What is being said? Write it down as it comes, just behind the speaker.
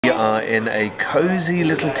We are in a cozy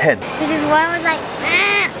little tent. Because one was like,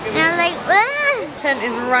 ah, and I was like, ah. Tent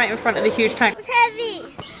is right in front of the huge tank. It's heavy.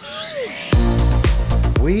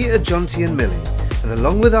 We are Jonty and Millie, and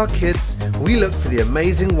along with our kids, we look for the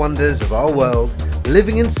amazing wonders of our world,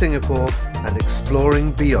 living in Singapore and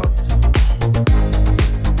exploring beyond.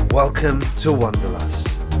 Welcome to Wanderlust.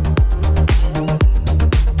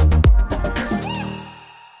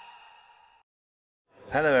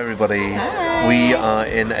 Hello everybody. Hi. We are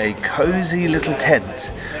in a cozy little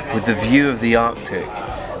tent with the view of the Arctic,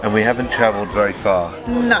 and we haven't travelled very far.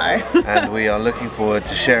 No. And we are looking forward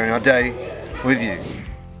to sharing our day with you.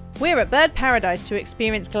 We're at Bird Paradise to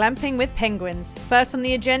experience glamping with penguins. First on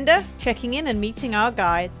the agenda, checking in and meeting our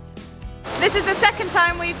guides. This is the second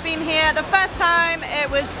time we've been here. The first time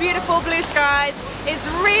it was beautiful blue skies. It's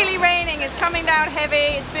really raining, it's coming down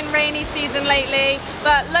heavy. It's been rainy season lately,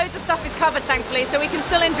 but loads of stuff is covered thankfully, so we can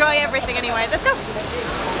still enjoy everything anyway. Let's go.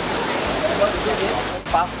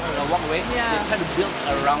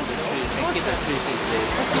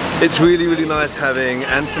 It's really, really nice having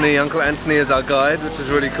Anthony, Uncle Anthony as our guide, which is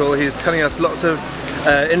really cool. He's telling us lots of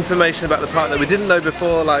information about the park that we didn't know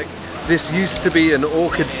before, like this used to be an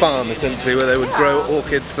orchid farm essentially, where they would grow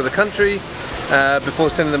orchids for the country before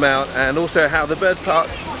sending them out, and also how the bird park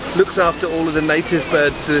looks after all of the native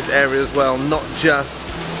birds to this area as well, not just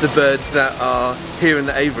the birds that are here in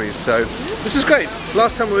the aviaries, so which is great.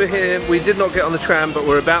 Last time we were here we did not get on the tram, but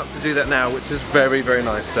we're about to do that now, which is very, very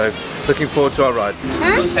nice, so looking forward to our ride.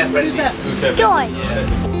 Huh? Joy.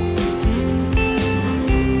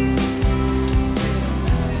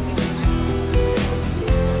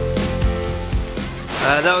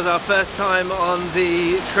 That was our first time on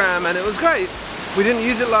the tram and it was great. We didn't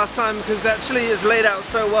use it last time because actually it's laid out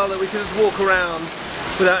so well that we could just walk around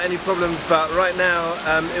without any problems, but right now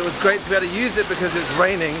it was great to be able to use it because it's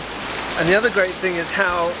raining. And the other great thing is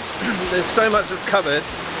how there's so much that's covered.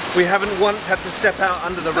 We haven't once had to step out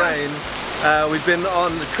under the rain. We've been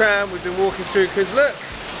on the tram, we've been walking through because look,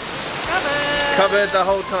 covered the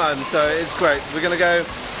whole time, so it's great. We're going to go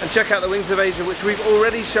and check out the Wings of Asia, which we've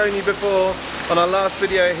already shown you before on our last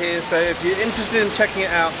video here, so if you're interested in checking it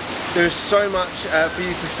out, there's so much for you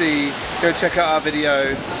to see. Go check out our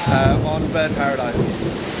video on Bird Paradise.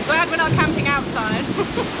 Glad we're not camping outside.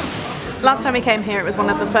 Last time we came here it was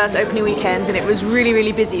one of the first opening weekends and it was really,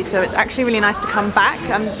 really busy, so it's actually really nice to come back.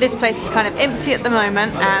 This place is kind of empty at the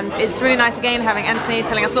moment and it's really nice again having Anthony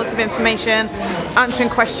telling us lots of information, answering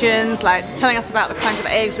questions, like telling us about the kinds of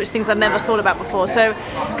eggs, which things I've never thought about before. So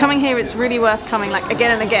coming here it's really worth coming like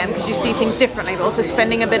again and again because you see things differently, but also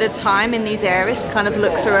spending a bit of time in these areas to kind of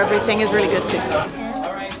look through everything is really good too.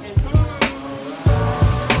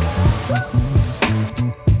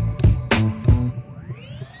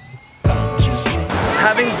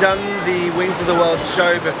 Having done the Wings of the World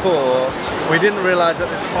show before, we didn't realise that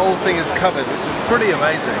this whole thing is covered, which is pretty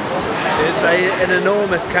amazing. It's an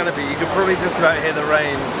enormous canopy. You could probably just about hear the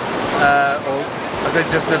rain, or I say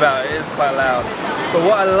just about, it is quite loud. But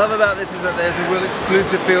what I love about this is that there's a real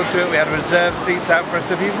exclusive feel to it. We had reserved seats out for us.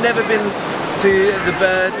 So if you've never been to the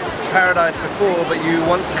Bird Paradise before, but you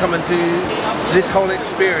want to come and do this whole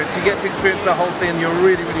experience, you get to experience the whole thing and you're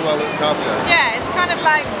really, really well looked after. Yeah, it's kind of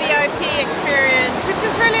like VIP experience, which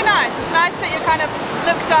is really nice. It's nice that you're kind of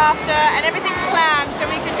looked after and everything's planned so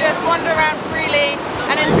we can just wander around freely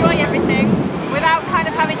and enjoy everything without kind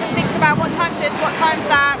of having to think about what time's this, what time's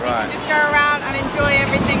that. We can just go around and enjoy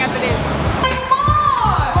everything as it is.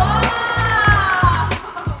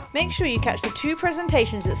 Make sure you catch the 2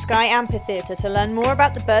 presentations at Sky Amphitheatre to learn more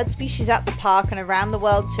about the bird species at the park and around the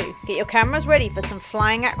world too. Get your cameras ready for some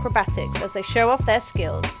flying acrobatics as they show off their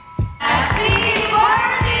skills. Happy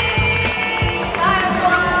birthday,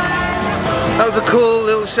 everyone! That was a cool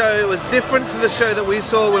little show. It was different to the show that we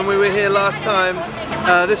saw when we were here last time.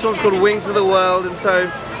 This one's called Wings of the World, and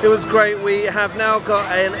so it was great. We have now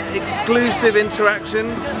got an exclusive interaction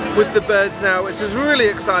with the birds now, which is really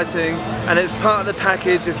exciting, and it's part of the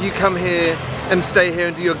package if you come here and stay here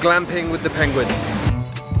and do your glamping with the penguins.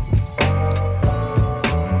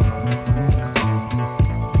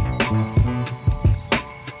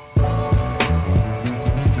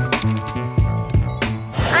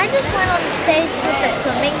 I just went on stage with the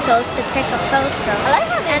flamingos to take a photo.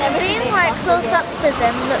 And being right close up to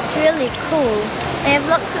them looked really cool. They have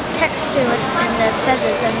lots of texture in their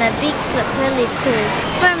feathers and their beaks look really cool.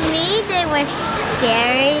 For me, they were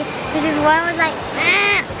scary because one was like,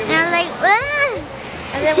 ah, and I was like,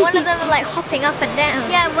 ah. And then one of them was like hopping up and down.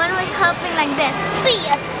 Yeah, one was hopping like this.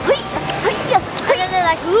 And then they're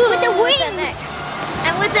like, ooh, with the wings.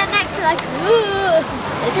 And with their necks, they're like, ooh.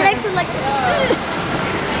 The necks were like,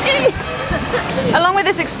 Along with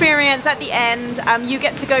this experience, at the end, you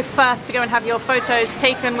get to go first to go and have your photos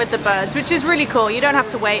taken with the birds, which is really cool. You don't have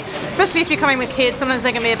to wait, especially if you're coming with kids. Sometimes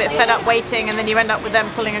they can be a bit fed up waiting, and then you end up with them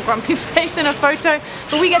pulling a grumpy face in a photo.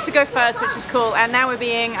 But we get to go first, which is cool. And now we're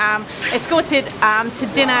being escorted to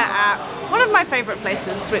dinner at one of my favourite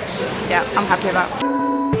places, which, yeah, I'm happy about.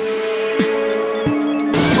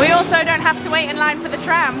 We also don't have to wait in line for the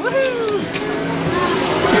tram. Woohoo!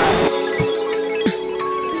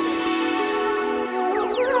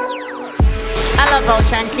 I love Old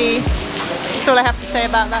Chanky. That's all I have to say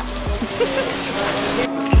about that.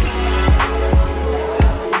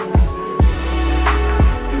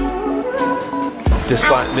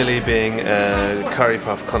 Despite Millie being a curry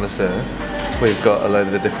puff connoisseur, we've got a load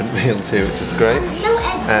of the different meals here, which is great.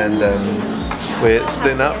 And we're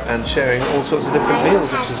splitting up and sharing all sorts of different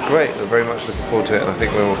meals, which is great. We're very much looking forward to it, and I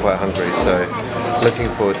think we're all quite hungry, so looking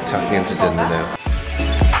forward to tucking into dinner now.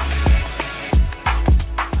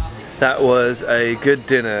 That was a good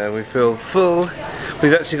dinner. We feel full.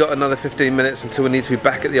 We've actually got another 15 minutes until we need to be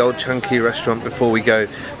back at the Old Chunky restaurant before we go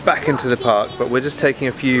back into the park, but we're just taking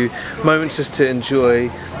a few moments just to enjoy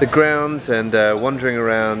the grounds and wandering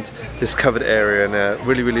around this covered area, and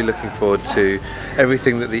really looking forward to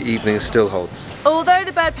everything that the evening still holds. Although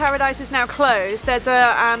the bird paradise is now closed, there's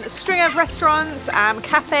a string of restaurants,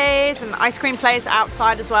 cafes and ice cream place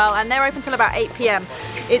outside as well, and they're open till about 8 PM.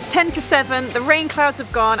 It's 10 to 7, the rain clouds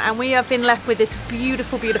have gone, and we have been left with this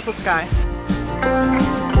beautiful, beautiful sky. There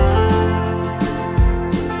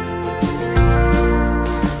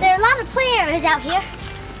are a lot of play areas out here,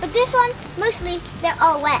 but this one, mostly, they're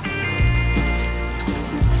all wet.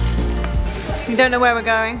 We don't know where we're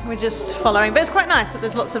going, we're just following, but it's quite nice that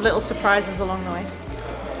there's lots of little surprises along the way.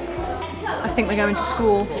 I think we're going to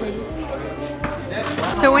school.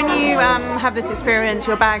 So when you have this experience,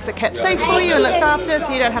 your bags are kept safe for you and looked after,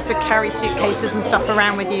 so you don't have to carry suitcases and stuff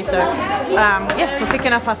around with you. So yeah, we're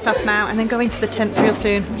picking up our stuff now and then going to the tents real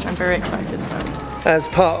soon, which I'm very excited about. As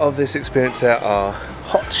part of this experience, there are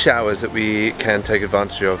hot showers that we can take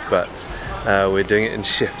advantage of, but we're doing it in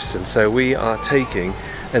shifts, and so we are taking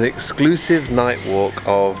an exclusive night walk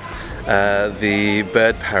of the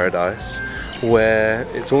bird paradise, where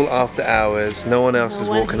it's all after hours, no one else is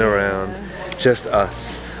walking around, just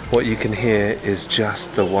us. What you can hear is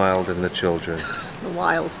just the wild and the children. The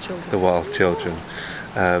wild children. The wild children.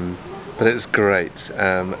 But it's great,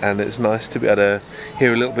 and it's nice to be able to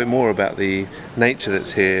hear a little bit more about the nature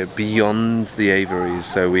that's here beyond the aviaries.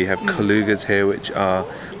 So we have colugas here, which are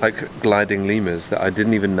like gliding lemurs that I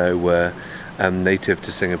didn't even know were native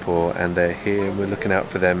to Singapore, and they're here, and we're looking out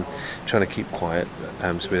for them, trying to keep quiet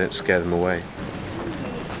so we don't scare them away.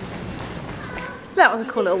 That was a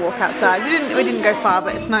cool little walk outside. We didn't go far,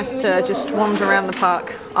 but it's nice to just wander around the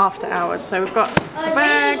park after hours. So we've got the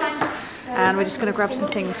bags, and we're just going to grab some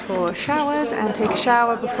things for showers and take a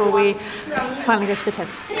shower before we finally go to the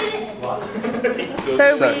tents.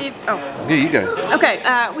 So we've... Oh. Here you go. Okay,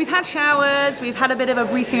 we've had showers, we've had a bit of a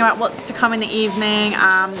briefing about what's to come in the evening.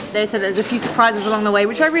 They said there's a few surprises along the way,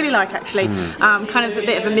 which I really like actually. Kind of a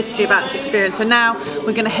bit of a mystery about this experience. So now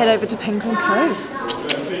we're going to head over to Penguin Cove.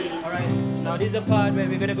 Now this is the part where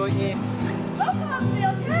we're gonna go in. Welcome to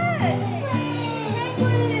your tents!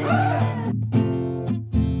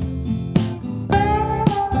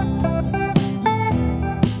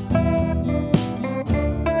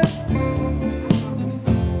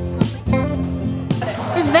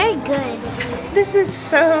 It's very good. This is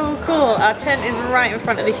so cool. Our tent is right in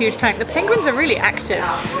front of the huge tank. The penguins are really active.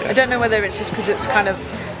 I don't know whether it's just because it's kind of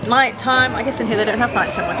night time. I guess in here they don't have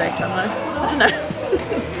nighttime or daytime though. I don't know.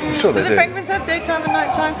 I'm sure they do. The penguins have daytime and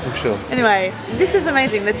nighttime? I'm sure. Anyway, this is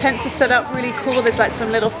amazing. The tents are set up really cool. There's like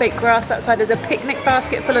some little fake grass outside. There's a picnic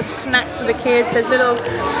basket full of snacks for the kids. There's little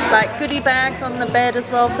like goodie bags on the bed as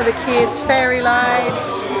well for the kids. Fairy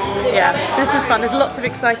lights. Yeah, this is fun. There's lots of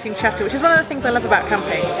exciting chatter, which is one of the things I love about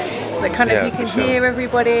camping. That kind of you can hear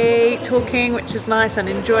everybody talking, which is nice, and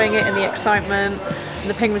enjoying it and the excitement. And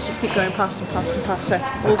the penguins just keep going past and past and past. So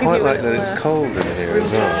we'll I quite like that it's cold in here as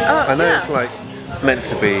well. I know it's like meant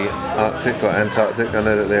to be Arctic or Antarctic. I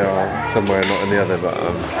know that they are somewhere, not in the other, but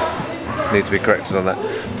need to be corrected on that.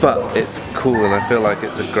 But it's cool, and I feel like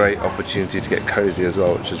it's a great opportunity to get cozy as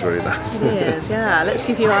well, which is really nice. It is, yeah. Let's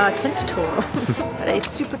give you our tent tour. A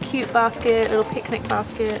super cute basket, little picnic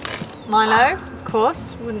basket. Milo, of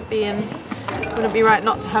course, wouldn't be right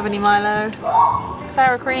not to have any Milo.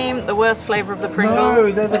 Sour cream, the worst flavour of the Pringles.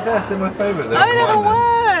 No, they're the best. They're my favourite. They're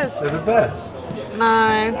the penguins! They're the best.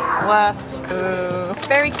 No, worst. Ooh.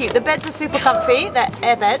 Very cute. The beds are super comfy. They're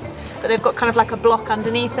air beds, but they've got kind of like a block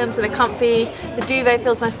underneath them, so they're comfy. The duvet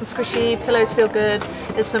feels nice and squishy. Pillows feel good.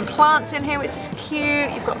 There's some plants in here, which is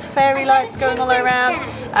cute. You've got fairy lights going all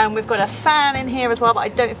around. We've got a fan in here as well, but I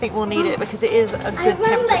don't think we'll need it because it is a good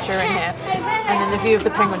temperature in here. And then the view of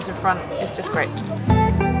the penguins in front is just great.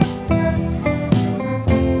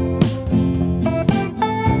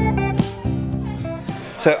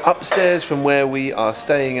 So upstairs from where we are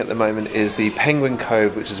staying at the moment is the Penguin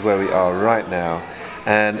Cove, which is where we are right now,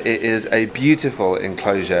 and it is a beautiful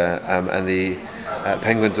enclosure, and the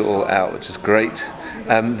penguins are all out, which is great.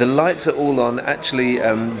 The lights are all on. Actually,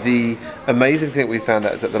 the amazing thing that we found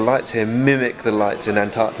out is that the lights here mimic the lights in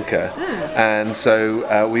Antarctica, and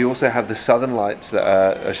so we also have the southern lights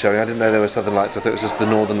that are showing. I didn't know there were southern lights. I thought it was just the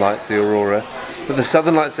northern lights, the aurora. But the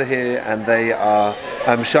southern lights are here, and they are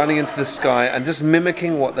shining into the sky and just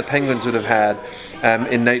mimicking what the penguins would have had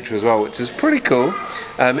in nature as well, which is pretty cool.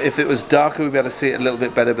 If it was darker, we'd be able to see it a little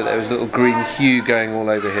bit better, but there was a little green hue going all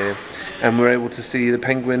over here. And we're able to see the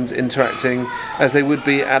penguins interacting as they would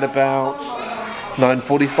be at about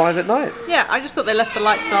 9:45 at night. Yeah, I just thought they left the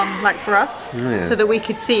lights on, like for us, so that we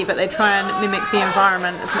could see, but they try and mimic the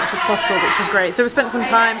environment as much as possible, which is great. So we spent some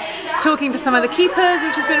time talking to some of the keepers,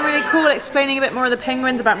 which has been really cool, explaining a bit more of the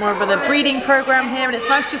penguins, about more of the breeding program here, and it's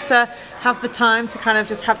nice just to have the time to kind of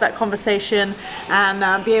just have that conversation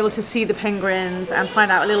and be able to see the penguins and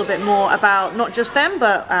find out a little bit more about not just them,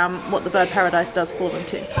 but what the bird paradise does for them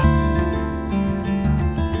too.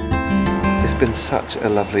 It's been such a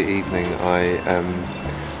lovely evening.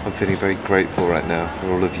 I'm feeling very grateful right now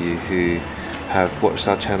for all of you who have watched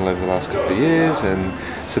our channel over the last couple of years and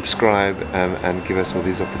subscribe and give us all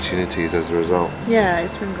these opportunities as a result. Yeah,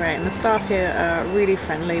 it's been great, and the staff here are really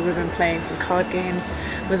friendly. We've been playing some card games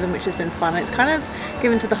with them, which has been fun. It's kind of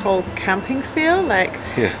given to the whole camping feel. Like,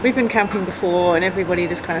 we've been camping before and everybody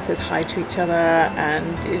just kind of says hi to each other,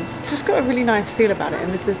 and it's just got a really nice feel about it,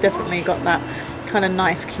 and this has definitely got that kind of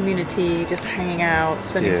nice community, just hanging out,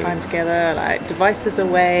 spending time together, like devices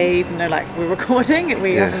away, even though like we're recording and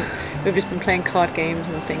we've just been playing card games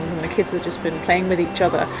and things, and the kids have just been playing with each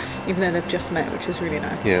other even though they've just met, which is really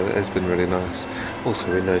nice. Yeah, it's been really nice.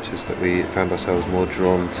 Also, we noticed that we found ourselves more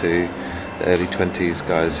drawn to the early 20s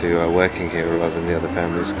guys who are working here rather than the other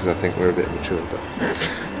families, because I think we're a bit mature, but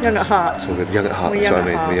young at heart. It's all good. Young at heart, that's what I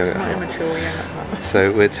mean. We're young at heart. Immature, we're young at heart.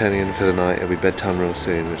 So we're turning in for the night. It'll be bedtime real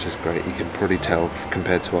soon, which is great. You can probably tell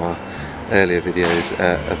compared to our earlier videos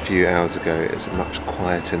a few hours ago, it's much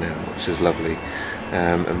quieter now, which is lovely.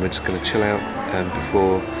 And we're just going to chill out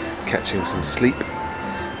before catching some sleep,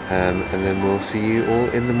 and then we'll see you all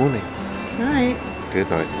in the morning. Night. Good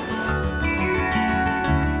night.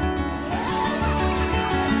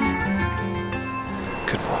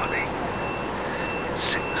 Good morning.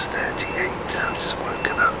 It's 6:38. I've just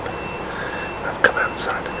woken up. I've come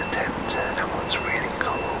outside of the tent, and what's really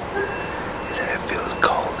cool is that it feels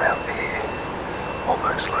cold out here,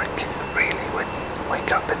 almost like really when you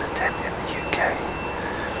wake up in a tent in the UK.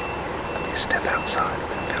 You step outside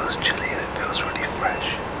and it feels chilly and it feels really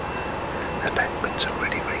fresh. The penguins are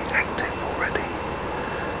really active already.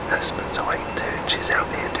 Aspen's awake too, and she's out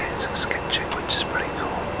here doing some sketching, which is pretty cool.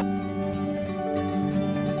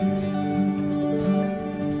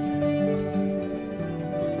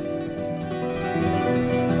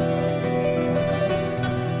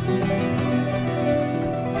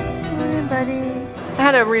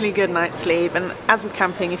 I had a really good night's sleep, and as with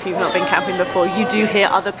camping, if you've not been camping before, you do hear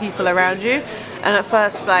other people around you, and at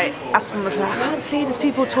first like Aspen was like, I can't see, there's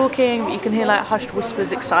people talking, but you can hear like hushed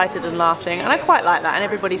whispers, excited and laughing, and I quite like that, and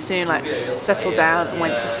everybody soon like settled down and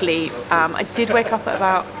went to sleep. I did wake up at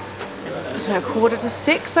about, I don't know,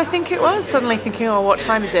 5:45 I think it was, suddenly thinking, oh, what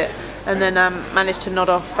time is it? And then managed to nod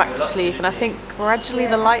off back to sleep, and I think gradually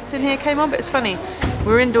the lights in here came on, but it's funny,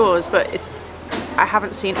 we're indoors, but I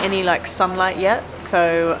haven't seen any like sunlight yet,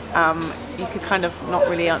 so you could kind of not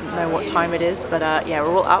really know what time it is, but yeah,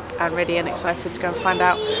 we're all up and ready and excited to go and find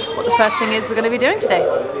out what the first thing is we're going to be doing today.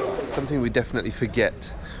 Something we definitely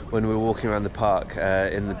forget when we're walking around the park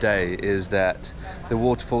in the day is that the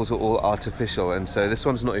waterfalls are all artificial, and so this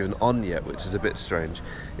one's not even on yet, which is a bit strange.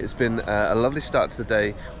 It's been a lovely start to the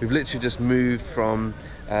day. We've literally just moved from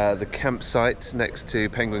the campsite next to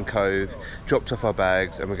Penguin Cove, dropped off our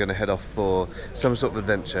bags, and we're going to head off for some sort of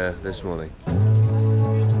adventure this morning.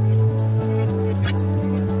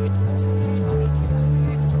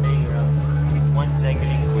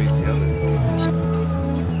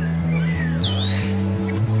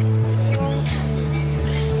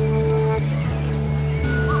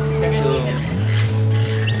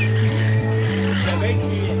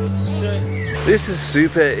 This is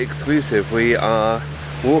super exclusive. We are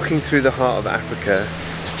walking through the heart of Africa.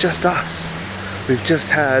 It's just us. We've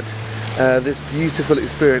just had this beautiful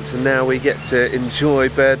experience, and now we get to enjoy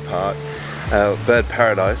Bird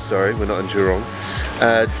Paradise, sorry, we're not in Jurong,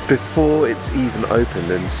 before it's even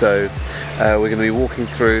opened. And so we're going to be walking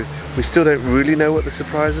through. We still don't really know what the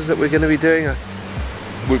surprises that we're going to be doing.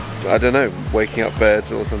 I don't know, waking up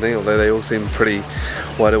birds or something, although they all seem pretty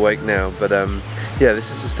wide awake now. But yeah,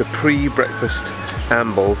 this is just a pre-breakfast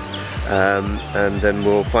amble, and then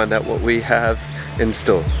we'll find out what we have in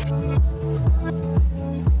store.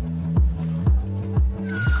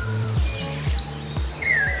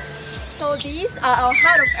 So these are our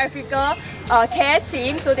Heart of Africa care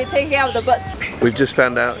team, so they take care of the birds. We've just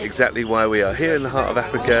found out exactly why we are here in the heart of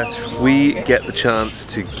Africa. We get the chance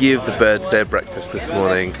to give the birds their breakfast this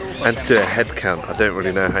morning and to do a head count. I don't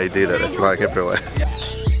really know how you do that, they're flying everywhere.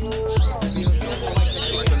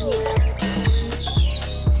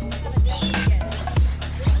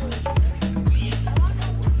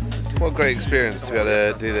 What a great experience to be able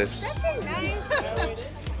to do this.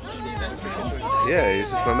 Yeah, he's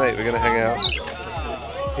just my mate, we're going to hang out.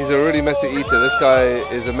 He's a really messy eater. This guy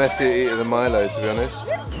is a messier eater than Milo, to be honest.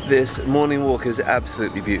 This morning walk is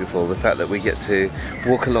absolutely beautiful. The fact that we get to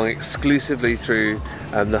walk along exclusively through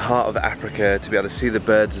the heart of Africa to be able to see the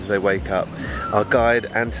birds as they wake up. Our guide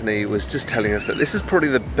Anthony was just telling us that this is probably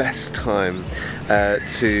the best time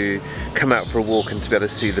to come out for a walk and to be able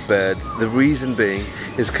to see the birds. The reason being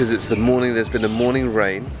is because it's the morning, there's been a morning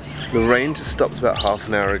rain. The rain just stopped about half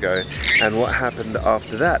an hour ago, and what happened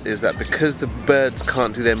after that is that because the birds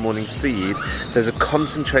can't do their morning feed, there's a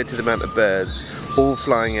concentrated amount of birds all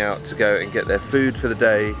flying out to go and get their food for the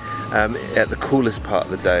day at the coolest part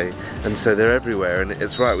of the day, and so they're everywhere. And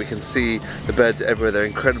it's right, we can see the birds everywhere. They're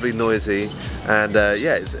incredibly noisy, and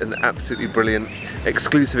yeah, it's an absolutely brilliant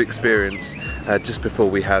exclusive experience just before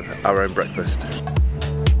we have our own breakfast.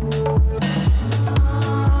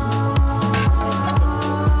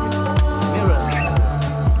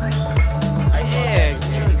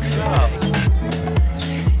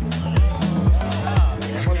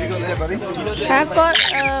 I've got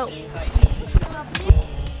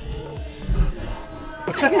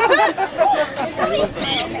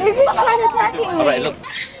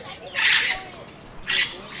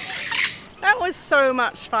That was so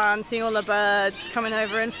much fun, seeing all the birds coming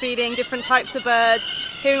over and feeding different types of birds,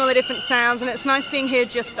 hearing all the different sounds, and it's nice being here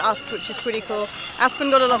just us, which is pretty cool.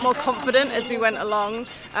 Aspen got a lot more confident as we went along.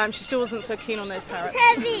 She still wasn't so keen on those parrots.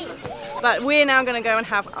 heavy. But we're now going to go and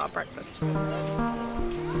have our breakfast.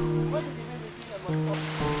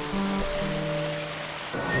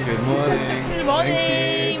 Good morning. Good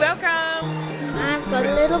morning, welcome. I've got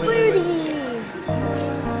a little birdie.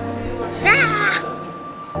 Ah!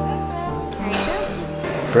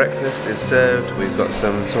 Breakfast is served. We've got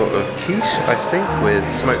some sort of quiche, I think, with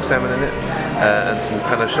smoked salmon in it, and some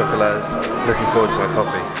pain au chocolat. Looking forward to my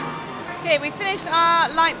coffee. Okay, we finished our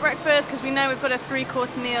light breakfast because we know we've got a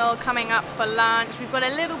 3-course meal coming up for lunch. We've got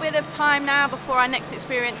a little bit of time now before our next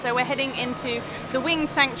experience, so we're heading into the Winged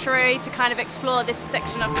Sanctuary to kind of explore this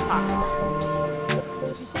section of the park. What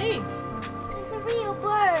did you see? There's a real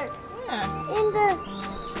bird. Yeah. In the...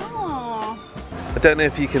 Oh. I don't know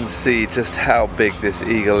if you can see just how big this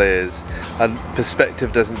eagle is, and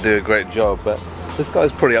perspective doesn't do a great job, but this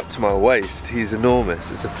guy's probably up to my waist. He's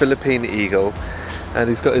enormous. It's a Philippine eagle, and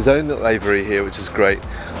he's got his own little aviary here, which is great.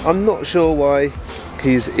 I'm not sure why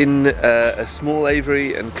he's in a small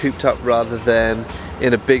aviary and cooped up rather than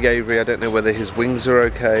in a big aviary. I don't know whether his wings are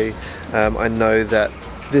okay. I know that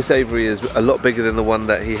this aviary is a lot bigger than the one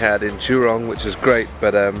that he had in Jurong, which is great,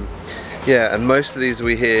 but yeah, and most of these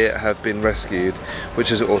we hear have been rescued, which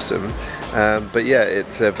is awesome. But yeah,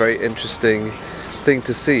 it's a very interesting thing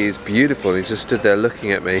to see. He's beautiful. He just stood there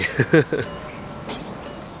looking at me.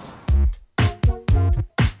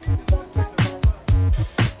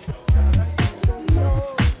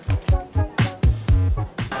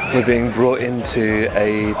 We're being brought into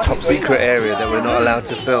a top secret area that we're not allowed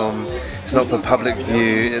to film. It's not for public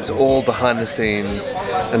view, it's all behind the scenes,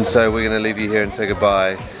 and so we're going to leave you here and say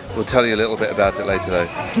goodbye. We'll tell you a little bit about it later though.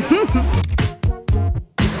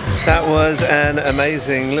 That was an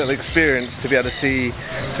amazing little experience to be able to see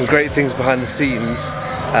some great things behind the scenes.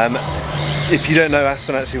 If you don't know,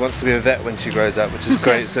 Aspen actually wants to be a vet when she grows up, which is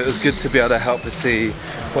great, so it was good to be able to help her see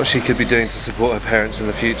what she could be doing to support her parents in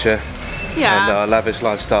the future. Yeah. And our lavish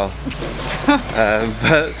lifestyle.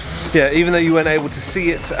 But yeah, even though you weren't able to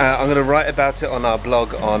see it, I'm going to write about it on our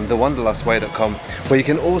blog on thewanderlustway.com, where you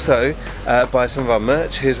can also buy some of our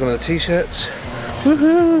merch. Here's one of the t-shirts.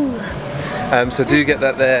 Woohoo! So do get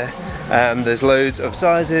that there. There's loads of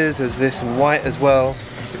sizes, there's this in white as well.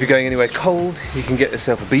 If you're going anywhere cold, you can get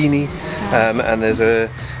yourself a beanie, and there's a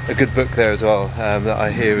good book there as well that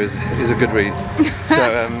I hear is a good read. So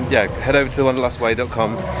yeah, head over to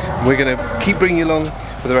thewanderlustway.com. We're going to keep bringing you along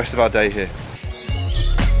for the rest of our day here.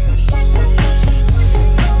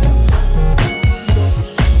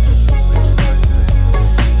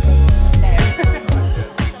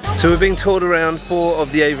 So we're being toured around 4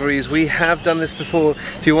 of the aviaries. We have done this before.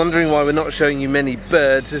 If you're wondering why we're not showing you many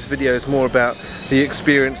birds, this video is more about the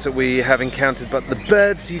experience that we have encountered. But the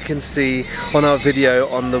birds you can see on our video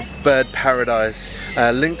on the bird paradise,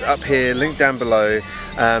 linked up here, linked down below.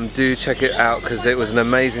 Do check it out because it was an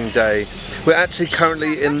amazing day. We're actually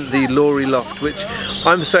currently in the Lorry Loft, which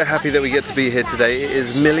I'm so happy that we get to be here today. It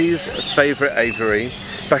is Millie's favourite aviary.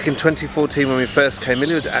 Back in 2014 when we first came in,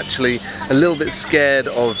 he was actually a little bit scared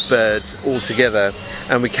of birds altogether,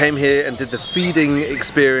 and we came here and did the feeding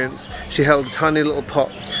experience. She held a tiny little pot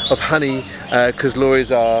of honey because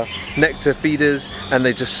lorries are nectar feeders, and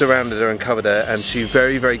they just surrounded her and covered her, and she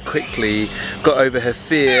very, very quickly got over her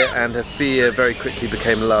fear, and her fear very quickly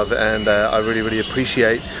became love. And I really, really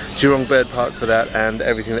appreciate Jurong Bird Park for that, and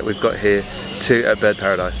everything that we've got here too at Bird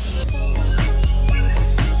Paradise.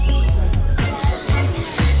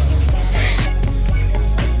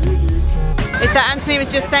 Is that Anthony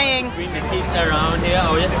was just saying, Bring the kids around here,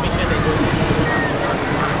 I'll just make sure they go.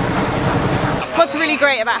 what's really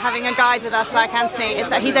great about having a guide with us like Anthony is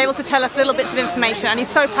that he's able to tell us little bits of information, and he's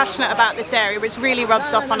so passionate about this area, which really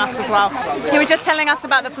rubs off on us as well. He was just telling us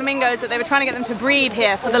about the flamingos, that they were trying to get them to breed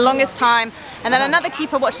here for the longest time, and then another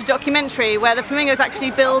keeper watched a documentary where the flamingos actually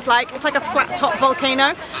build it's like a flat top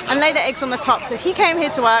volcano and lay their eggs on the top. So he came here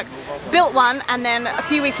to work, built one, and then a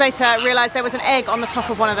few weeks later realised there was an egg on the top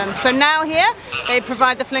of one of them. So now here they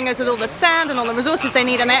provide the flamingos with all the sand and all the resources they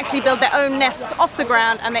need, and they actually build their own nests off the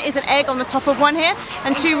ground, and there is an egg on the top of one here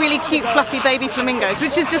and 2 really cute fluffy baby flamingos,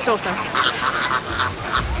 which is just awesome.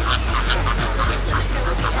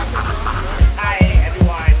 Hi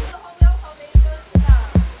everyone.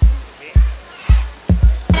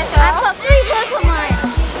 I've got 3 birds on mine.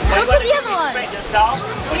 Go to the other one. Spread yourself.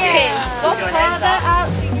 Yeah. Go further out.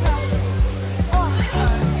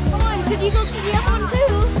 Come on, could you go to the other one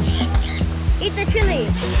too? Eat the chili.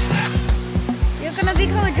 You're gonna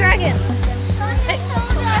become a dragon.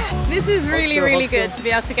 This is really, really good to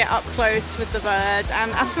be able to get up close with the birds, and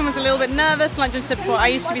Aspen was a little bit nervous, like I said before. I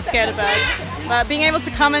used to be scared of birds, but being able to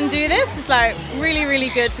come and do this is like really, really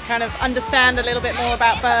good to kind of understand a little bit more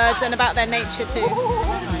about birds and about their nature too.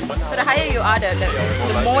 So the higher you are,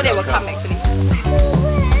 the more they will come actually.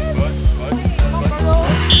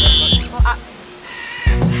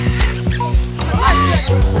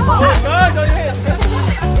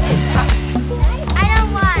 I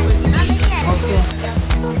don't want.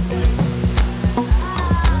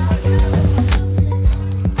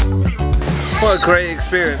 What a great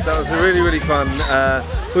experience. That was really, really fun.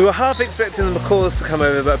 We were half expecting the macaws to come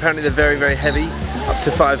over, but apparently they're very, very heavy, up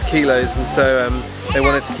to 5 kilos, and so they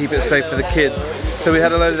wanted to keep it safe for the kids. So we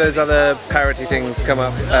had a load of those other parroty things come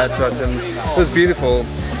up to us, and it was beautiful.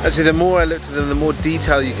 Actually, the more I looked at them, the more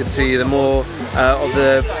detail you could see, the more of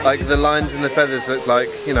the lines and the feathers looked like,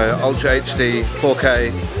 you know, Ultra HD,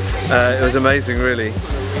 4K. It was amazing, really.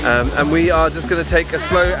 And we are just going to take a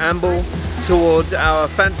slow amble towards our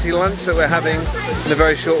fancy lunch that we're having in a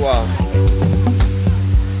very short while.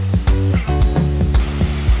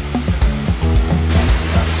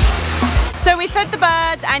 So we fed the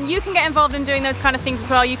birds, and you can get involved in doing those kind of things as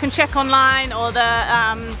well. You can check online, or the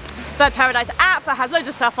Bird Paradise app that has loads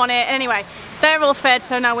of stuff on it. Anyway, they're all fed,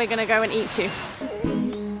 so now we're going to go and eat too.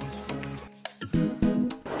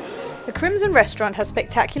 The Crimson restaurant has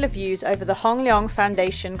spectacular views over the Hong Leong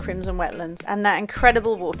Foundation Crimson Wetlands and that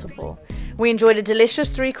incredible waterfall. We enjoyed a delicious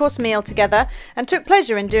 3-course meal together and took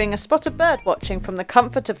pleasure in doing a spot of bird watching from the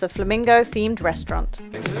comfort of the flamingo themed restaurant.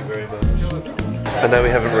 Thank you very much. I know we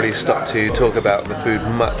haven't really stopped to talk about the food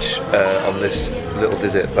much on this little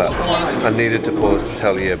visit, but I needed to pause to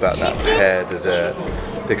tell you about that pear dessert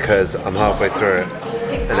because I'm halfway through it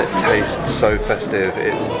and it tastes so festive.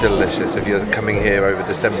 It's delicious. If you're coming here over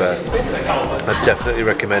December, I definitely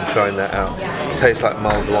recommend trying that out. It tastes like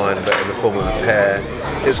mulled wine but in the form of a pear.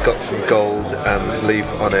 It's got some gold leaf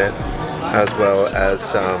on it as well as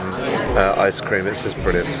some ice cream. It's just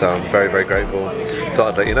brilliant, so I'm very, very grateful.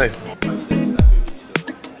 Thought I'd let you know.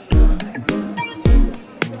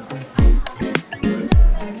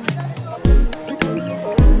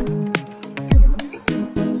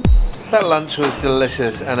 That lunch was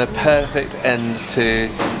delicious and a perfect end to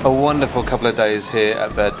a wonderful couple of days here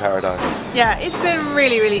at Bird Paradise. Yeah, it's been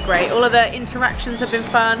really, really great. All of the interactions have been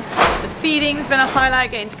fun. The feeding's been a highlight,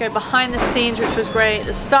 getting to go behind the scenes, which was great.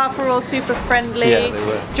 The staff were all super friendly. Yeah, they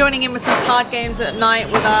were. Joining in with some card games at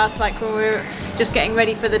night with us, like when we were just getting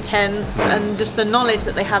ready for the tents, and just the knowledge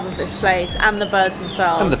that they have of this place and the birds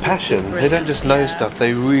themselves. And the passion. They don't just know stuff,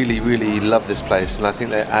 they really, really love this place, and I think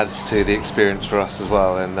that adds to the experience for us as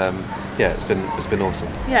well. And yeah, it's been awesome.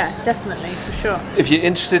 Yeah, definitely, for sure. If you're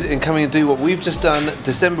interested in coming and do what we've just done,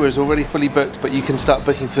 December is already fully booked, but you can start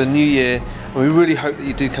booking for the new year, and we really hope that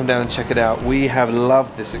you do come down and check it out. We have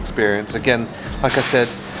loved this experience. Again, like I said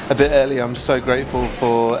a bit earlier, I'm so grateful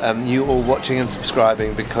for you all watching and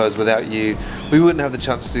subscribing, because without you we wouldn't have the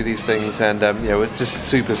chance to do these things, and yeah, we're just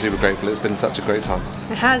super grateful. It's been such a great time.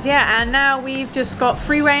 It has, yeah, and now we've just got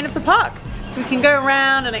free reign of the park. So we can go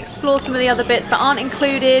around and explore some of the other bits that aren't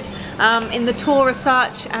included in the tour as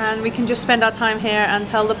such, and we can just spend our time here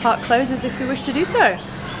until the park closes if we wish to do so.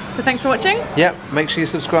 So thanks for watching. Yeah, make sure you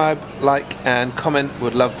subscribe, like and comment.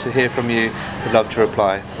 We'd love to hear from you. We'd love to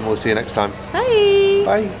reply, and we'll see you next time. Bye.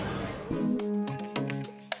 Bye.